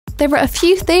there are a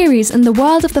few theories in the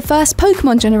world of the first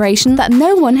Pokémon generation that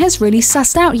no one has really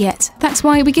sussed out yet. That's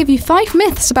why we give you 5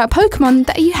 myths about Pokémon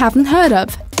that you haven't heard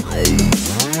of.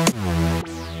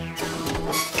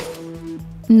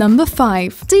 Number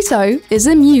 5. Ditto is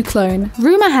a Mew clone.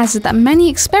 Rumor has it that many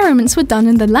experiments were done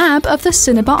in the lab of the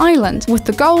Cinnabar Island, with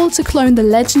the goal to clone the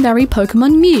legendary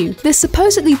Pokémon Mew. This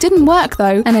supposedly didn't work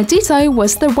though, and a Ditto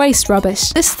was the waste rubbish.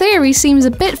 This theory seems a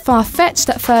bit far-fetched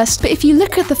at first, but if you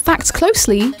look at the facts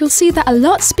closely, you'll see that a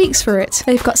lot speaks for it.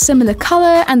 They've got similar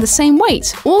color and the same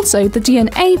weight. Also, the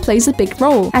DNA plays a big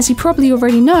role. As you probably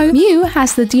already know, Mew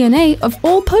has the DNA of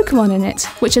all Pokémon in it,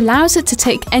 which allows it to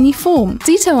take any form.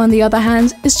 Ditto, on the other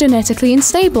hand, is genetically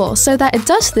unstable, so that it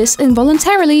does this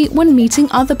involuntarily when meeting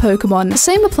other Pokémon. The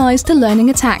same applies to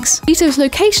learning attacks. Ditto's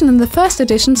location in the first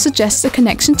edition suggests a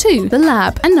connection to the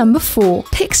lab. And number 4.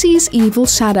 Pixie's evil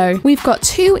shadow. We've got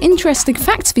 2 interesting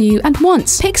facts for you at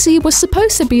once. Pixie was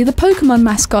supposed to be the Pokémon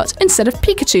mascot instead of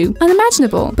Pikachu.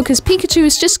 Unimaginable, because Pikachu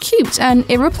is just cute and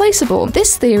irreplaceable.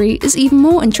 This theory is even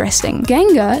more interesting.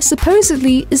 Gengar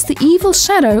supposedly is the evil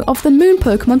shadow of the moon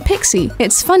Pokémon Pixie.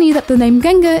 It's funny that the name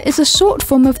Gengar is a short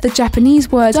form of the Japanese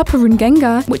word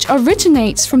Doppelganger, which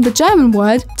originates from the German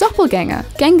word Doppelganger.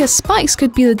 Gengar's spikes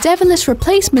could be the devilish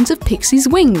replacement of Pixie's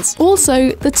wings.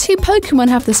 Also, the 2 Pokemon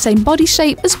have the same body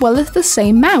shape as well as the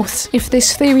same mouths. If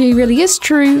this theory really is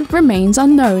true, remains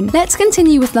unknown. Let's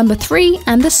continue with number 3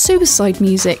 and the suicide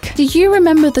music. Do you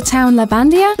remember the town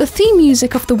Lavandia? The theme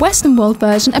music of the Western world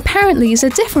version apparently is a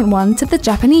different one to the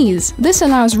Japanese. This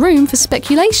allows room for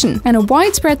speculation, and a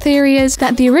widespread theory is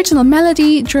that the original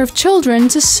melody drove children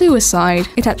to suicide.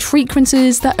 It had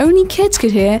frequencies that only kids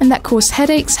could hear and that caused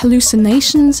headaches,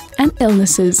 hallucinations, and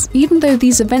illnesses. Even though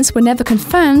these events were never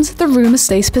confirmed, the rumor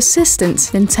stays persistent.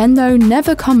 Nintendo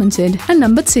never commented. And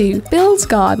number 2. Bill's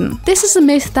Garden. This is a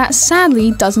myth that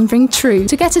sadly doesn't ring true.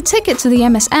 To get a ticket to the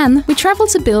MSN, we travel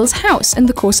to Bill's house in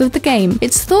the course of the game.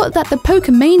 It's thought that the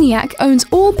Pokemaniac owns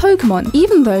all Pokemon,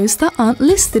 even those that aren't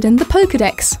listed in the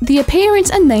Pokedex. The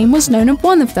appearance and name was known of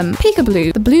one of them,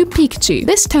 Peekaboo, the blue Pikachu.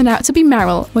 This turned out to be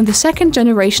Meryl when the second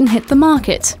generation hit the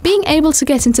market. Being able to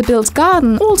get into Bill's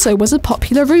Garden also was a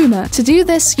popular rumor. To do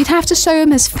this, you'd have to show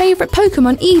him his favorite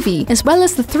Pokemon Eevee, as well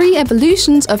as the 3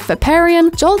 evolutions of Vaporeon,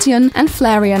 Jolteon, and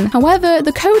Flareon. However,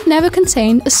 the code never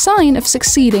contained a sign of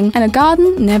succeeding, and a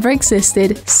garden never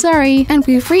existed. Sorry. And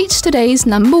we've reached today's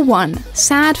number 1.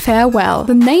 Sad farewell.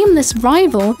 The nameless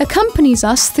rival accompanies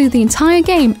us through the entire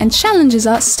game and challenges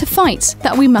us to fights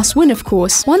that we must win, of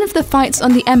course. One of the fights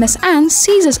on the MSN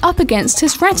sees us up against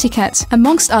his Raticat,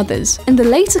 amongst others. In the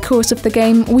later course of the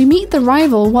game, we meet the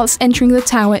rival whilst entering the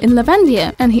tower in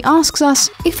Lavandia, and he asks us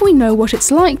if we know what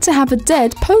it's like to have a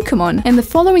dead Pokemon. In the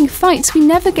following fights, we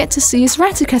never get to see his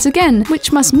Raticat again,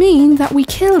 which must mean that we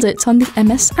killed it on the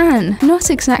MSN. Not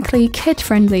exactly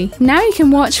kid-friendly. Now you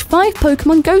can watch 5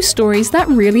 Pokemon ghost stories that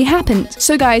really happened.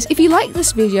 So guys, if you like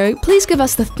this video, please give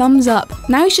us the thumbs up.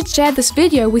 Now you should share this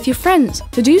video with your friends.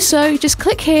 To do so, just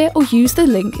click here or use the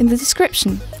link in the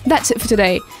description. That's it for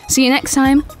today. See you next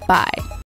time. Bye.